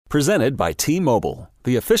Presented by T-Mobile,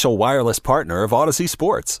 the official wireless partner of Odyssey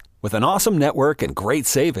Sports. With an awesome network and great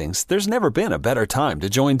savings, there's never been a better time to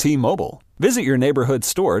join T-Mobile. Visit your neighborhood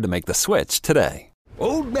store to make the switch today.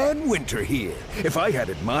 Old Man Winter here. If I had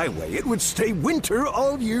it my way, it would stay winter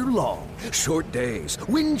all year long. Short days,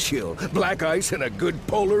 wind chill, black ice, and a good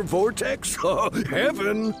polar vortex. Oh,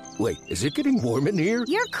 heaven. Wait, is it getting warm in here?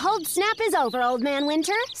 Your cold snap is over, Old Man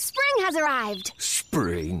Winter. Spring has arrived.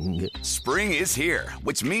 Spring. Spring is here,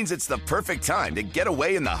 which means it's the perfect time to get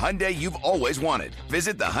away in the Hyundai you've always wanted.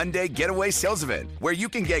 Visit the Hyundai Getaway Sales Event, where you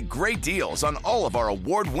can get great deals on all of our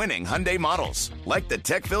award-winning Hyundai models, like the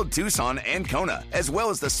tech-filled Tucson and Kona, as well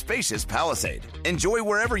as the spacious Palisade. Enjoy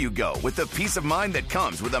wherever you go with the peace of mind that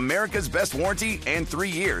comes with America's best warranty and 3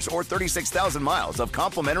 years or 36,000 miles of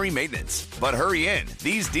complimentary maintenance. But hurry in,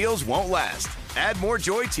 these deals won't last. Add more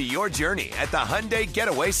joy to your journey at the Hyundai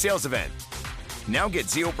Getaway Sales Event. Now get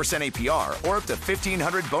 0% APR or up to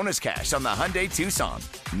 $1,500 bonus cash on the Hyundai Tucson.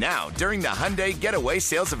 Now, during the Hyundai Getaway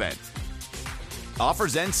Sales Event.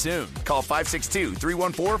 Offers end soon. Call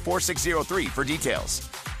 562-314-4603 for details.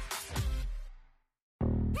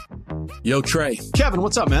 Yo, Trey. Kevin,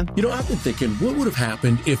 what's up, man? You know, I've been thinking, what would have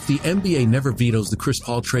happened if the NBA never vetoes the Chris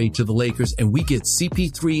Paul trade to the Lakers and we get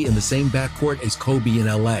CP3 in the same backcourt as Kobe in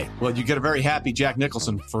LA? Well, you get a very happy Jack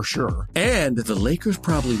Nicholson for sure. And the Lakers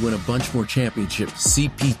probably win a bunch more championships.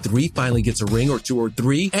 CP3 finally gets a ring or 2 or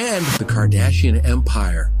 3, and the Kardashian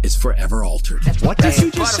empire is forever altered. What did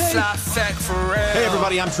you just say? Hey,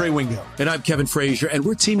 everybody, I'm Trey Wingo. And I'm Kevin Frazier, and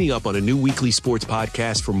we're teaming up on a new weekly sports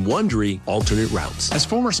podcast from Wondery, Alternate Routes. As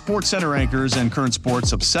former Sports Center anchors and current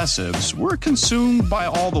sports obsessives, we're consumed by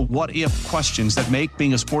all the what-if questions that make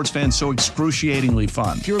being a sports fan so excruciatingly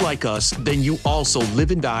fun. If you're like us, then you also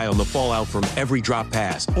live and die on the fallout from every drop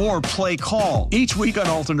pass. Or play call. Each week on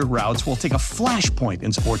Alternate Routes, we'll take a flashpoint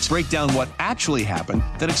in sports, break down what actually happened,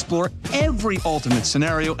 then explore every alternate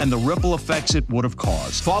scenario and the ripple effects it would have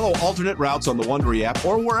caused. Follow Alternate Routes on the Wondery app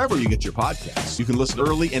or wherever you get your podcasts. You can listen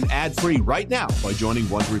early and ad-free right now by joining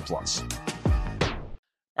Wondery Plus.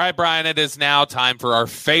 All right, Brian, it is now time for our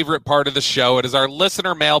favorite part of the show. It is our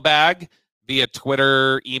listener mailbag via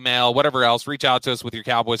Twitter, email, whatever else. Reach out to us with your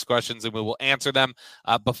Cowboys questions, and we will answer them.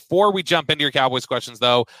 Before we jump into your Cowboys questions,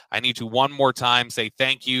 though, I need to one more time say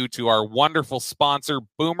thank you to our wonderful sponsor,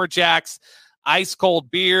 Boomer Jacks. Ice cold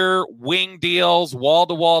beer, wing deals,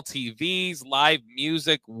 wall-to-wall TVs, live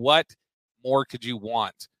music. What more could you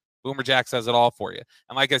want? Boomer Jacks has it all for you.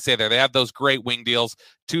 And like I say there, they have those great wing deals.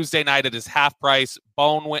 Tuesday night it is half price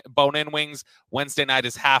bone-in wings. Wednesday night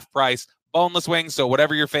is half price boneless wings. So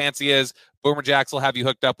whatever your fancy is, Boomer Jacks will have you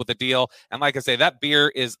hooked up with a deal. And like I say, that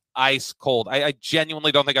beer is ice cold. I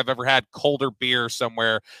genuinely don't think I've ever had colder beer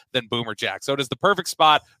somewhere than Boomer Jacks. So it is the perfect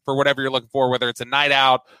spot for whatever you're looking for, whether it's a night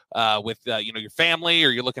out with your family, or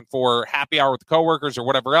you're looking for happy hour with the coworkers or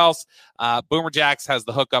whatever else. Boomer Jacks has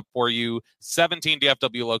the hookup for you. 17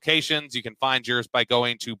 DFW locations. You can find yours by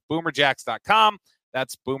going to boomerjacks.com.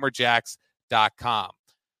 That's boomerjacks.com.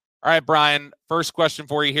 All right, Brian, first question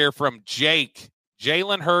for you here from Jake.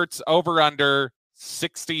 Jalen Hurts over under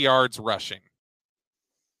 60 yards rushing.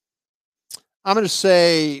 I'm going to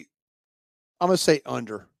say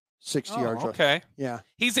under 60 yards. Okay. Rushing. Yeah.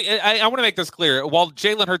 I want to make this clear. While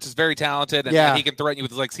Jalen Hurts is very talented and he can threaten you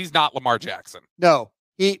with his legs, he's not Lamar Jackson. No.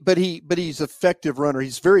 But he's effective runner.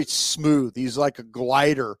 He's very smooth. He's like a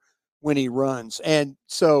glider when he runs. And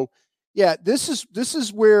so, yeah, this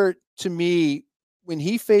is where, to me, when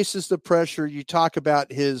he faces the pressure, you talk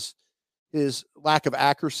about his lack of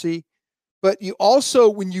accuracy, but you also,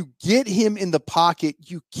 when you get him in the pocket,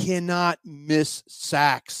 you cannot miss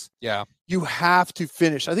sacks. Yeah. You have to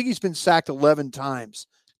finish. I think he's been sacked 11 times.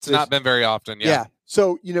 It's not been very often. Yeah.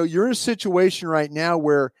 So, you're in a situation right now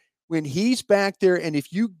where when he's back there, and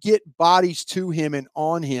if you get bodies to him and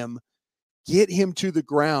on him, get him to the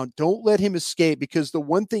ground. Don't let him escape, because the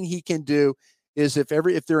one thing he can do is if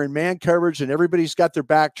they're in man coverage and everybody's got their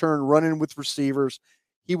back turned running with receivers,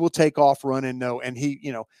 he will take off running.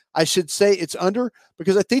 And I should say it's under,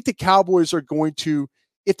 because I think the Cowboys are going to,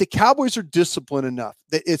 if the Cowboys are disciplined enough,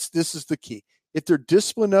 this is the key. If they're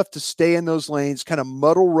disciplined enough to stay in those lanes, kind of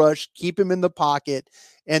muddle rush, keep him in the pocket.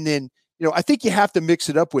 And then, I think you have to mix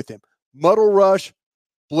it up with him. Muddle rush,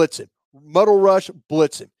 blitz him. Muddle rush,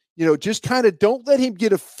 blitz him. Just kind of don't let him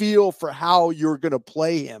get a feel for how you're going to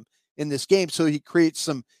play him in this game, so he creates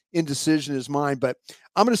some indecision in his mind. But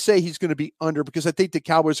I'm going to say he's going to be under, because I think the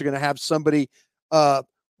Cowboys are going to have somebody,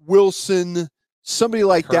 Wilson, somebody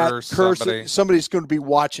like that. Somebody's going to be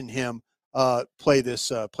watching him play this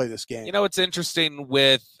game. It's interesting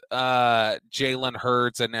with Jalen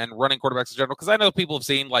Hurts and running quarterbacks in general, because I know people have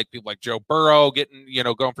seen people like Joe Burrow getting,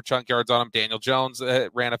 going for chunk yards on him. Daniel Jones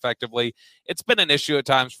ran effectively. It's been an issue at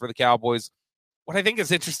times for the Cowboys. What I think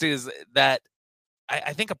is interesting is that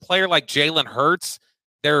I think a player like Jalen Hurts,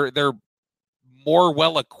 they're more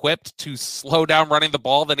well equipped to slow down running the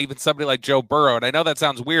ball than even somebody like Joe Burrow. And I know that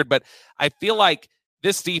sounds weird, but I feel like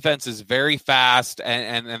this defense is very fast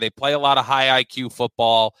and they play a lot of high IQ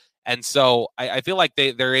football. And so I feel like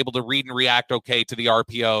they're able to read and react okay to the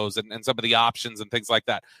RPOs and some of the options and things like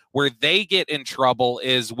that. Where they get in trouble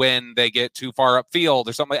is when they get too far upfield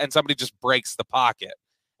or something and somebody just breaks the pocket.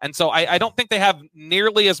 And so I don't think they have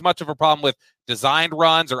nearly as much of a problem with designed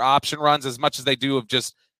runs or option runs as much as they do of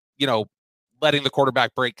just, letting the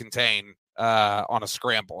quarterback break contain on a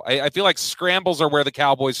scramble. I feel like scrambles are where the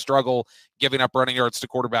Cowboys struggle giving up running yards to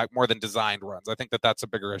quarterback more than designed runs. I think that's a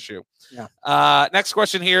bigger issue. Yeah. Next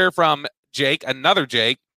question here from Jake, another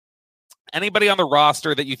Jake. Anybody on the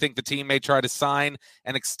roster that you think the team may try to sign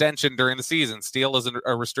an extension during the season? Steele is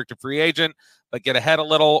a restricted free agent, but get ahead a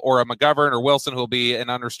little, or a McGovern or Wilson who will be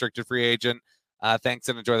an unrestricted free agent. Thanks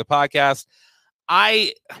and enjoy the podcast.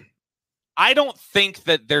 I don't think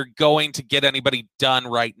that they're going to get anybody done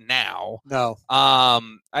right now. No.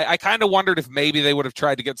 I kind of wondered if maybe they would have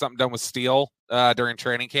tried to get something done with Steele during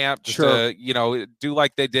training camp, just to, do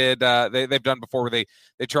like they did. They've done before, where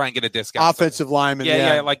they try and get a discount. Offensive lineman,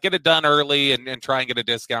 yeah, like get it done early and try and get a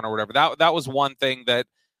discount or whatever. That was one thing that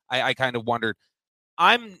I kind of wondered.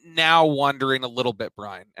 I'm now wondering a little bit,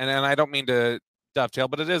 Brian, and I don't mean to dovetail,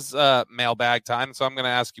 but it is mailbag time, so I'm going to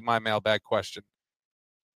ask you my mailbag question.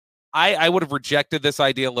 I would have rejected this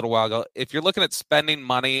idea a little while ago. If you're looking at spending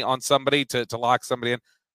money on somebody to lock somebody in,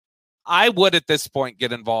 I would at this point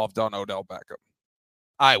get involved on Odell Beckham.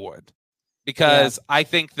 I would. Because I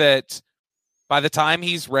think that by the time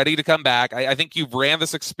he's ready to come back, I think you've ran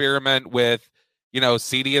this experiment with,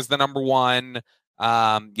 CD as the number one.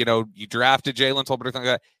 You drafted Jalen Tolbert, everything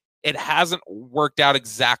like that. It hasn't worked out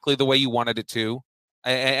exactly the way you wanted it to.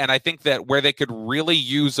 And I think that where they could really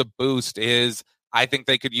use a boost is I think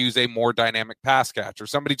they could use a more dynamic pass catcher,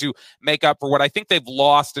 somebody to make up for what I think they've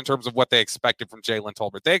lost in terms of what they expected from Jalen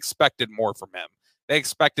Tolbert. They expected more from him. They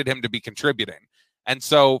expected him to be contributing. And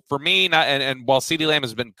so for me, and while CeeDee Lamb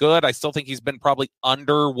has been good, I still think he's been probably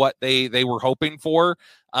under what they were hoping for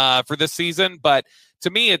this season. But to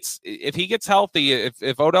me, it's if he gets healthy,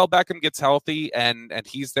 if Odell Beckham gets healthy and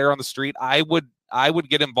he's there on the street, I would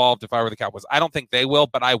get involved if I were the Cowboys. I don't think they will,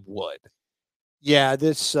 but I would. Yeah,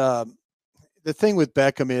 this the thing with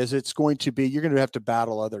Beckham is you're going to have to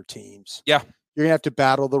battle other teams. Yeah. You're going to have to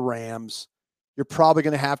battle the Rams. You're probably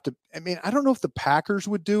going to have to, I don't know if the Packers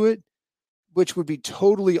would do it, which would be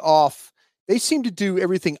totally off. They seem to do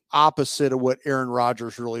everything opposite of what Aaron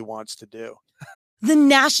Rodgers really wants to do. The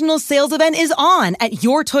national sales event is on at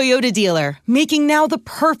your Toyota dealer, making now the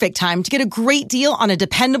perfect time to get a great deal on a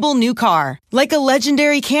dependable new car. Like a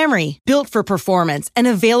legendary Camry, built for performance and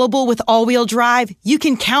available with all-wheel drive, you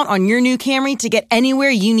can count on your new Camry to get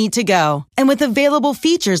anywhere you need to go. And with available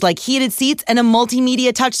features like heated seats and a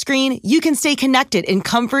multimedia touchscreen, you can stay connected in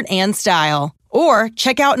comfort and style. Or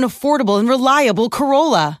check out an affordable and reliable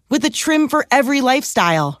Corolla with a trim for every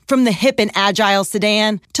lifestyle, from the hip and agile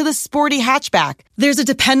sedan to the sporty hatchback. There's a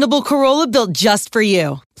dependable Corolla built just for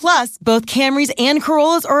you. Plus, both Camrys and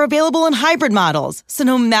Corollas are available in hybrid models, so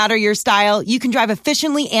no matter your style, you can drive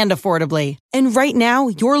efficiently and affordably. And right now,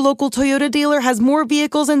 your local Toyota dealer has more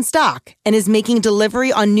vehicles in stock and is making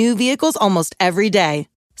delivery on new vehicles almost every day.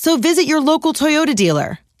 So visit your local Toyota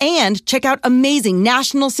dealer. And check out amazing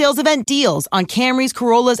national sales event deals on Camrys,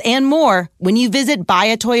 Corollas, and more when you visit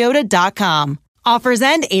buyatoyota.com. Offers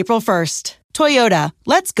end April 1st. Toyota,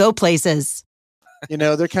 let's go places.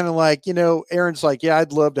 They're kind of like, Aaron's like, yeah,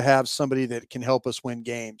 I'd love to have somebody that can help us win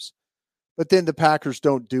games. But then the Packers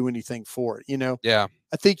don't do anything for it, Yeah.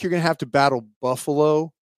 I think you're going to have to battle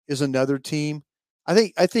Buffalo is another team. I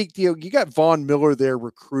think you got Von Miller there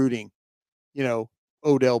recruiting,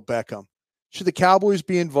 Odell Beckham. Should the Cowboys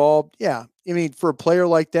be involved? Yeah. For a player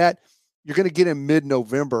like that, you're going to get him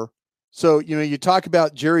mid-November. So, you talk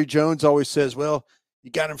about Jerry Jones always says, well,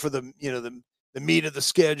 you got him for the meat of the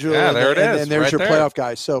schedule. Yeah, there it is. And there's right your there. Playoff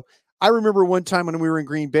guys. So I remember one time when we were in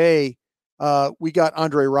Green Bay, we got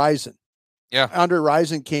Andre Rison. Yeah. Andre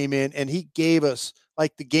Rison came in and he gave us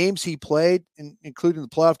like the games he played, including the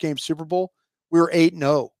playoff game, Super Bowl, we were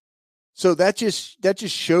 8-0. So that just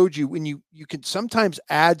showed you when you can sometimes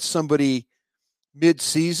add somebody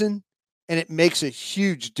mid-season, and it makes a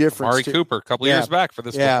huge difference. Amari Cooper, a couple years back for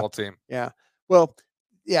this football team. Yeah. Well,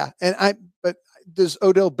 yeah. But does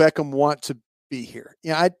Odell Beckham want to be here?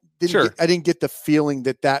 Yeah. didn't get the feeling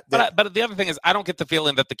that. But the other thing is, I don't get the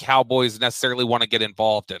feeling that the Cowboys necessarily want to get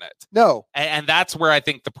involved in it. No, and that's where I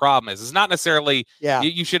think the problem is. It's not necessarily. Yeah,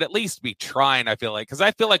 you should at least be trying. I feel like, because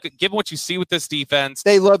I feel like given what you see with this defense,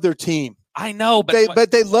 they love their team. I know,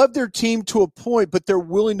 but they love their team to a point. But they're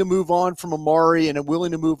willing to move on from Amari, and are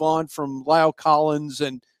willing to move on from Lyle Collins,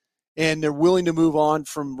 and they're willing to move on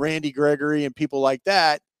from Randy Gregory and people like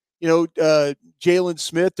that. Jalen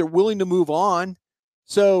Smith. They're willing to move on.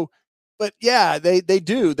 So, but yeah, they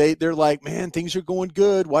do. They're like, man, things are going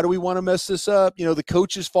good. Why do we want to mess this up? The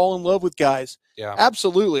coaches fall in love with guys. Yeah,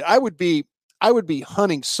 absolutely. I would be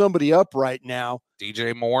hunting somebody up right now.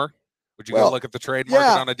 DJ Moore. Would you go look at the trade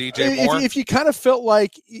market on a DJ Moore? If you kind of felt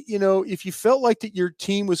like, if you felt like that your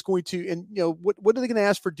team was going to, and what are they going to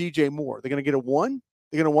ask for DJ Moore? They're going to get a 1.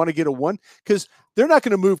 They're going to want to get a 1 because they're not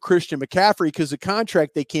going to move Christian McCaffrey because the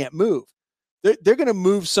contract they can't move. They're going to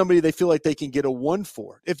move somebody they feel like they can get a 1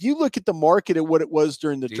 for. If you look at the market at what it was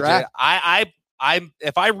during the draft,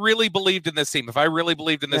 if I really believed in this team, if I really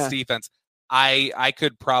believed in this defense, I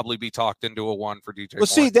could probably be talked into a 1 for DJ Moore. Well,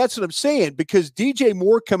 see, that's what I'm saying, because DJ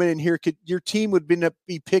Moore coming in here, your team would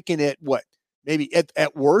be picking at what? Maybe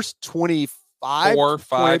at worst 25, 4,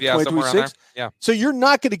 5, 20, yeah, 20, somewhere 26. around there. Yeah. So you're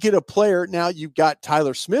not going to get a player. Now you've got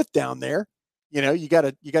Tyler Smith down there. You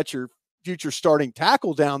got your future starting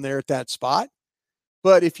tackle down there at that spot.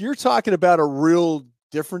 But if you're talking about a real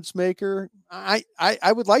difference maker, I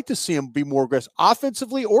would like to see him be more aggressive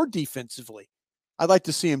offensively or defensively. I'd like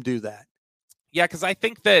to see him do that. Yeah, because I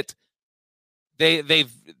think that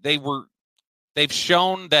they've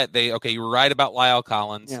shown that you were right about Lyle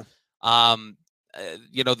Collins. Yeah.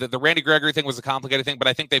 The Randy Gregory thing was a complicated thing, but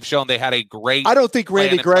I think they've shown they had a great. I don't think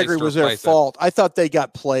Randy Gregory was their fault. I thought they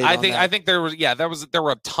got played. I think there was there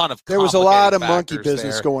were a ton of there was a lot of monkey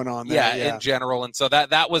business going on there. Yeah, in general, and so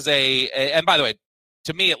that was and by the way,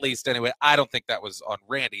 to me at least anyway, I don't think that was on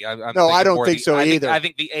Randy. I don't think so either. I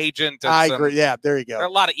think the agent. I agree. Yeah, there you go. A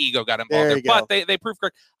lot of ego got involved there, but they proved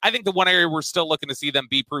correct. I think the one area we're still looking to see them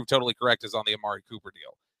be proved totally correct is on the Amari Cooper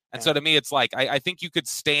deal. And so to me, it's like I think you could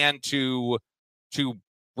stand to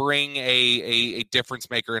bring a difference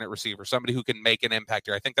maker in at receiver, somebody who can make an impact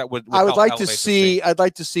here. I think that would I would like to see. I'd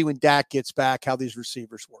like to see when Dak gets back how these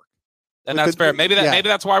receivers work. And that's fair. Maybe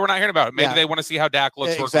that's why we're not hearing about it. Maybe they want to see how Dak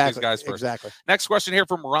looks working with these guys first. Exactly. Next question here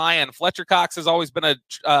from Ryan. Fletcher Cox has always been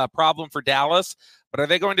a problem for Dallas, but are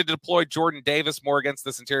they going to deploy Jordan Davis more against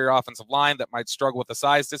this interior offensive line that might struggle with a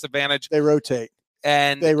size disadvantage? They rotate.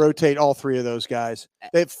 And they rotate all three of those guys.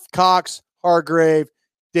 They have Cox, Hargrave,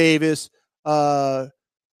 Davis, Tupelo.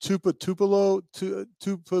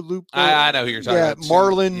 I know who you're talking about.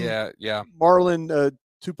 Marlon. Yeah. Marlon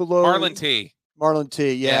Tupelo. Marlon T.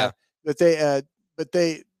 Yeah. But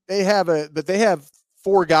they have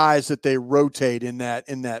 4 guys that they rotate in that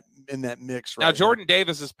mix right now. Jordan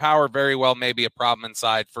Davis's power very well may be a problem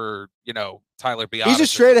inside for Tyler Biadasz. He's a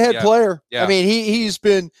straight ahead player. Yeah. I mean, he's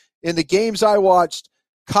been in the games I watched.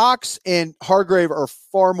 Cox and Hargrave are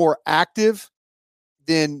far more active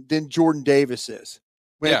than Jordan Davis is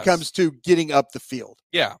when it comes to getting up the field.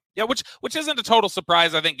 Yeah, which isn't a total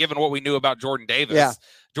surprise, I think, given what we knew about Jordan Davis. Yeah.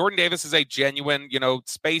 Jordan Davis is a genuine,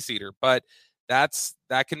 space eater, but that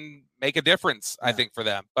can make a difference, I think, for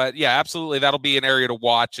them. But yeah, absolutely, that'll be an area to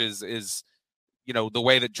watch is the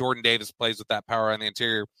way that Jordan Davis plays with that power on the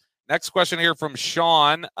interior. Next question here from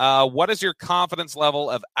Sean. What is your confidence level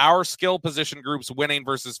of our skill position groups winning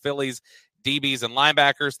versus Philly's DBs and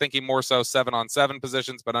linebackers? Thinking more so 7-on-7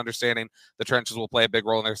 positions, but understanding the trenches will play a big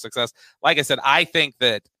role in their success. Like I said, I think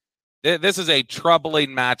that this is a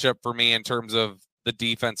troubling matchup for me in terms of the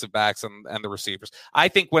defensive backs and the receivers. I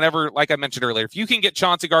think whenever, like I mentioned earlier, if you can get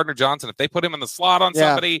Chauncey Gardner-Johnson, if they put him in the slot on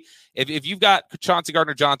somebody, if you've got Chauncey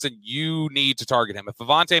Gardner-Johnson, you need to target him. If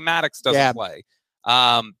Avonte Maddox doesn't play,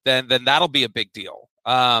 then that'll be a big deal.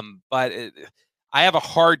 But I have a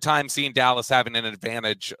hard time seeing Dallas having an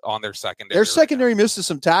advantage on their secondary. Their secondary misses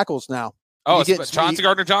some tackles now. Oh, Chauncey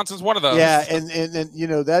Gardner-Johnson's one of those. Yeah,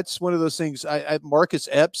 and that's one of those things. Marcus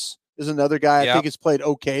Epps is another guy I think has played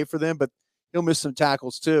okay for them, but he'll miss some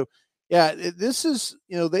tackles too. Yeah, this is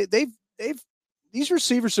these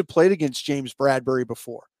receivers have played against James Bradbury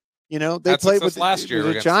before. They played with last year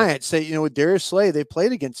with the Giants. With Darius Slay, they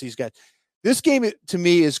played against these guys. This game, to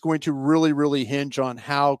me, is going to really, really hinge on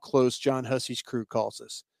how close John Hussey's crew calls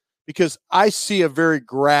us, because I see a very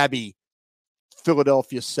grabby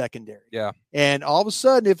Philadelphia secondary. Yeah. And all of a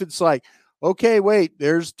sudden, if it's like, okay, wait,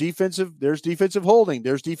 there's defensive holding,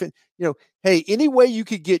 there's defense, hey, any way you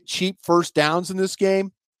could get cheap first downs in this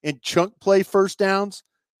game and chunk play first downs,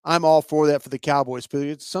 I'm all for that for the Cowboys.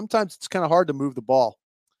 But sometimes it's kind of hard to move the ball.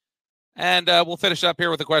 And we'll finish up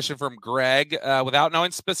here with a question from Greg. Without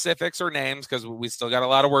knowing specifics or names, because we still got a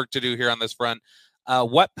lot of work to do here on this front,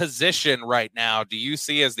 what position right now do you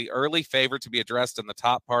see as the early favorite to be addressed in the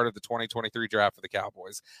top part of the 2023 draft for the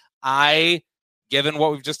Cowboys? Given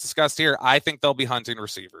what we've just discussed here, I think they'll be hunting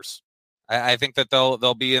receivers. I think that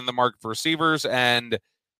they'll be in the market for receivers, and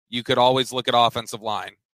you could always look at offensive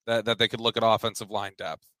line, that they could look at offensive line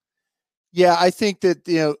depth. Yeah, I think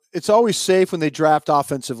that, it's always safe when they draft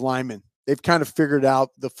offensive linemen. They've kind of figured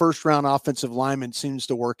out the first round offensive lineman seems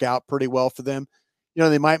to work out pretty well for them.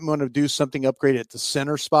 They might want to do something upgrade at the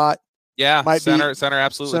center spot. Yeah, center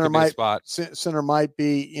absolutely could be a spot. Center might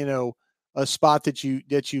be, a spot that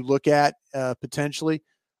you look at potentially.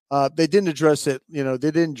 They didn't address it. They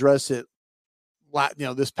didn't address it.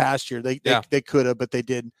 This past year they could have, but they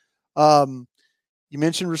didn't. You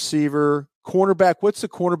mentioned receiver, cornerback. What's the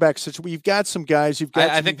cornerback situation? You've got some guys.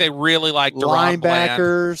 I think they really like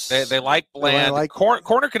linebackers. They like Bland.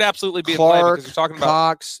 Corner could absolutely be Clark, a play because you're talking about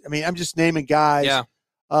Cox. I mean, I'm just naming guys.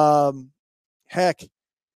 Yeah. Heck,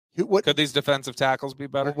 what could these defensive tackles be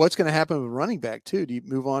better? What's going to happen with running back too? Do you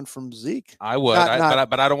move on from Zeke? I would,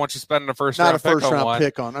 but I don't want you spending a first round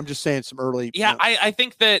pick on. I'm just saying some early. Yeah, I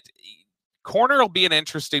think that corner will be an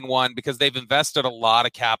interesting one because they've invested a lot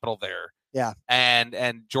of capital there. Yeah.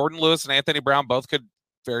 And Jordan Lewis and Anthony Brown both could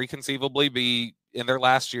very conceivably be in their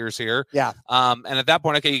last years here. Yeah. And at that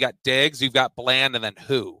point, okay, you got Diggs, you've got Bland, and then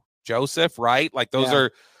who? Joseph, right? Like those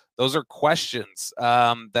are questions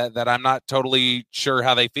that I'm not totally sure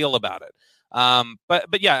how they feel about it.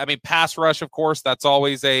 But yeah, I mean, pass rush, of course, that's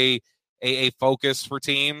always a focus for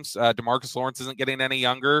teams. DeMarcus Lawrence isn't getting any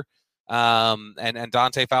younger. And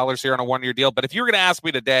Dante Fowler's here on a 1-year deal. But if you were going to ask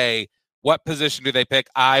me today, what position do they pick?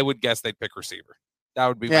 I would guess they'd pick receiver. That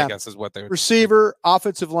would be my guess is what they would receiver,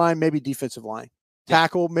 offensive line, maybe defensive line.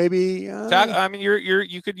 Tackle, maybe. I mean,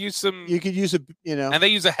 you could use some. You could use and they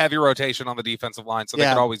use a heavy rotation on the defensive line, so they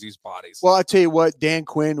could always use bodies. Well, I tell you what, Dan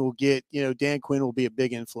Quinn will get. Dan Quinn will be a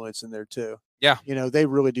big influence in there too. Yeah, they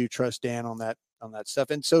really do trust Dan on that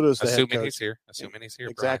stuff, and so does the head coach. Assuming he's here.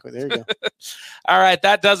 Exactly. Brian. There you go. All right,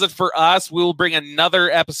 that does it for us. We'll bring another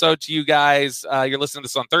episode to you guys. You're listening to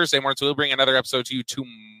this on Thursday morning, so we'll bring another episode to you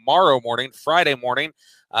tomorrow morning, Friday morning.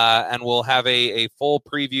 And we'll have a full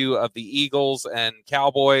preview of the Eagles and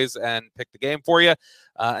Cowboys and pick the game for you.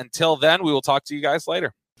 Until then, we will talk to you guys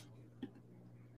later.